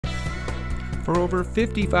For over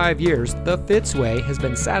 55 years, the Fitzway has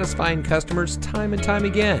been satisfying customers time and time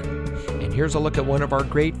again. And here's a look at one of our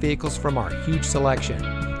great vehicles from our huge selection,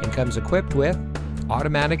 and comes equipped with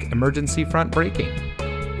automatic emergency front braking,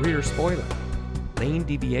 rear spoiler, lane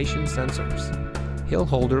deviation sensors, hill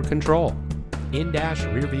holder control, in-dash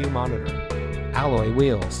rear view monitor, alloy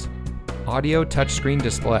wheels, audio touchscreen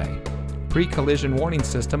display, pre-collision warning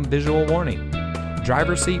system visual warning,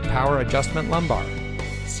 driver's seat power adjustment lumbar,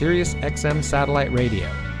 Sirius XM satellite radio.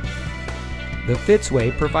 The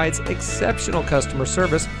Fitzway provides exceptional customer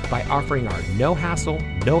service by offering our no-hassle,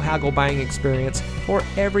 no-haggle buying experience for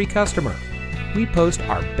every customer. We post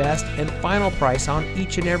our best and final price on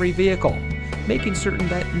each and every vehicle, making certain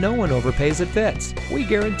that no one overpays at Fitz. We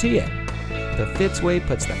guarantee it. The Fitzway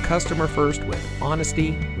puts the customer first with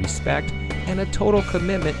honesty, respect, and a total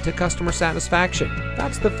commitment to customer satisfaction.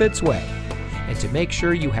 That's the Fitzway. And to make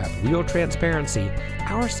sure you have real transparency,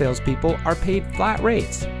 our salespeople are paid flat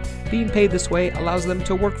rates. Being paid this way allows them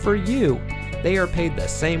to work for you. They are paid the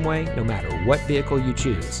same way no matter what vehicle you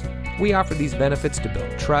choose. We offer these benefits to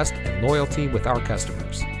build trust and loyalty with our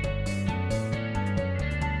customers.